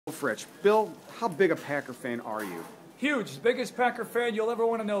Fritsch. Bill, how big a Packer fan are you? Huge. Biggest Packer fan you'll ever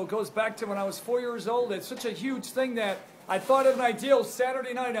want to know. It goes back to when I was 4 years old. It's such a huge thing that I thought of an ideal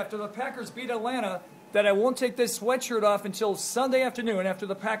Saturday night after the Packers beat Atlanta that I won't take this sweatshirt off until Sunday afternoon after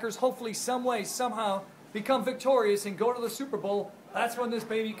the Packers hopefully some way, somehow become victorious and go to the Super Bowl. That's when this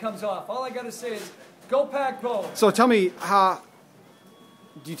baby comes off. All I got to say is, go Pack, go. So tell me,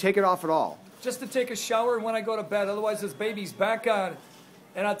 do you take it off at all? Just to take a shower and when I go to bed. Otherwise, this baby's back on.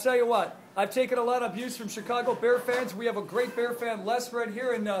 And I'll tell you what, I've taken a lot of abuse from Chicago Bear fans. We have a great Bear fan, Les, right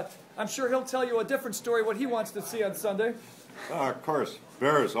here, and I'm sure he'll tell you a different story, what he wants to see on Sunday. Of course,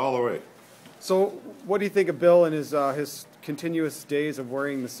 Bears all the way. So what do you think of Bill and his continuous days of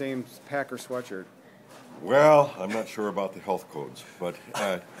wearing the same Packer sweatshirt? Well, I'm not sure about the health codes, but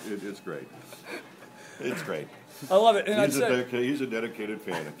it's great. It's great. I love it. And he's a dedicated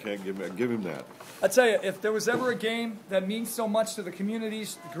fan. I can't give him that. I tell you, if there was ever a game that means so much to the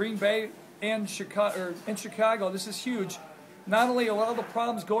communities, Green Bay and Chicago, this is huge. Not only a lot of the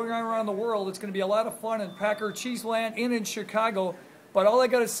problems going on around the world, it's going to be a lot of fun in Packer Cheeseland and in Chicago. But all I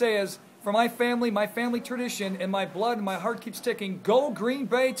got to say is, for my family tradition, and my blood and my heart keeps ticking, go Green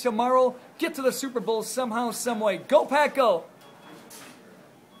Bay tomorrow. Get to the Super Bowl somehow, some way. Go Pack, go!